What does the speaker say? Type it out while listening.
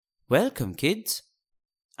Welcome, kids.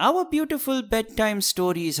 Our beautiful bedtime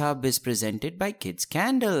stories hub is presented by Kids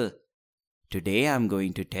Candle. Today I'm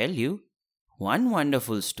going to tell you one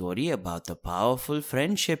wonderful story about the powerful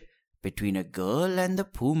friendship between a girl and the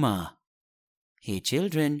puma. Hey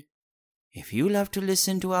children, if you love to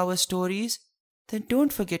listen to our stories, then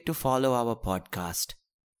don't forget to follow our podcast.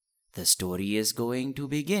 The story is going to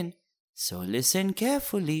begin, so listen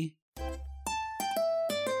carefully.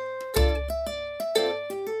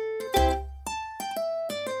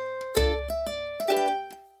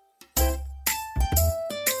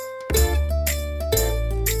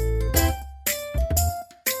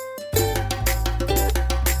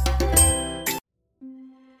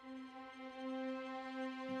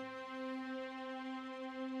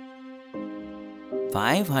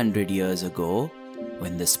 500 years ago,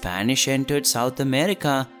 when the Spanish entered South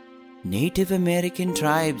America, Native American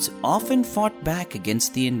tribes often fought back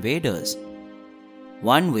against the invaders.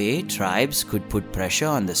 One way tribes could put pressure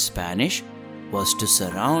on the Spanish was to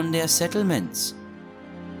surround their settlements.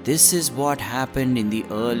 This is what happened in the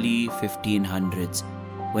early 1500s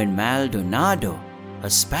when Maldonado, a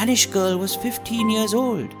Spanish girl, was 15 years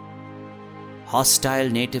old. Hostile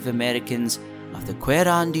Native Americans of the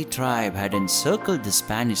Querandi tribe had encircled the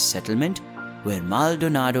Spanish settlement where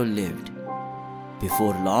Maldonado lived.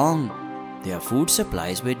 Before long, their food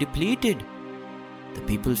supplies were depleted. The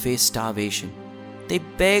people faced starvation. They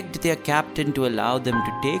begged their captain to allow them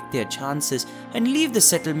to take their chances and leave the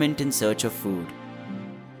settlement in search of food.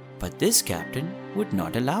 But this captain would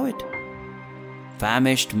not allow it.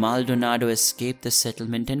 Famished, Maldonado escaped the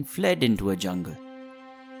settlement and fled into a jungle.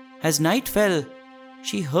 As night fell,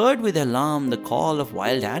 she heard with alarm the call of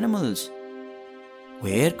wild animals.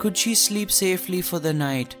 Where could she sleep safely for the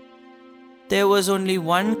night? There was only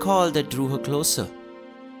one call that drew her closer.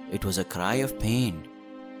 It was a cry of pain.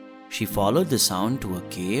 She followed the sound to a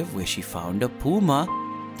cave where she found a puma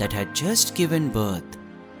that had just given birth.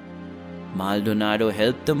 Maldonado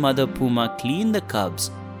helped the mother puma clean the cubs.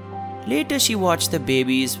 Later she watched the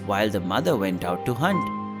babies while the mother went out to hunt.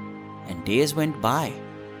 And days went by.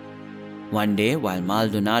 One day, while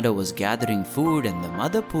Maldonado was gathering food and the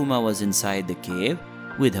mother puma was inside the cave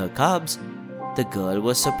with her cubs, the girl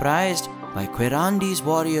was surprised by Querandi's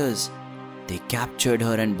warriors. They captured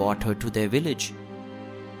her and brought her to their village.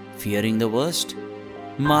 Fearing the worst,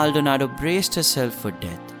 Maldonado braced herself for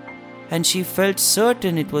death, and she felt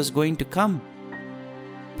certain it was going to come.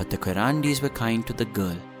 But the Querandis were kind to the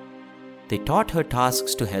girl. They taught her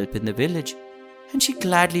tasks to help in the village, and she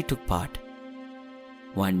gladly took part.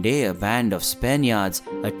 One day, a band of Spaniards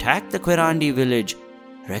attacked the Querandi village.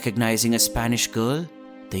 Recognizing a Spanish girl,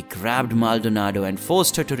 they grabbed Maldonado and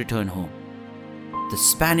forced her to return home. The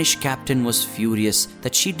Spanish captain was furious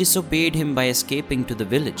that she disobeyed him by escaping to the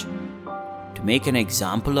village. To make an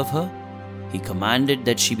example of her, he commanded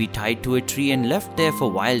that she be tied to a tree and left there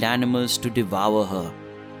for wild animals to devour her.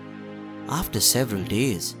 After several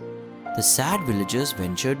days, the sad villagers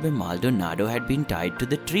ventured where Maldonado had been tied to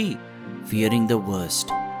the tree, fearing the worst.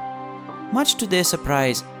 Much to their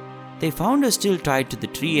surprise, they found her still tied to the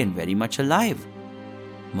tree and very much alive.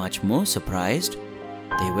 Much more surprised,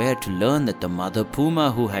 they were to learn that the mother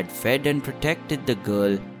puma who had fed and protected the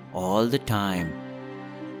girl all the time.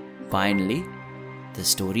 Finally, the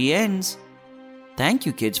story ends. Thank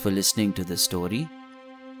you, kids, for listening to the story.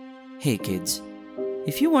 Hey kids,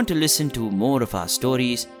 if you want to listen to more of our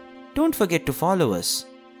stories, don't forget to follow us.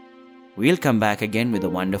 We'll come back again with a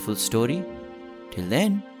wonderful story. Till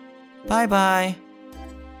then, bye-bye.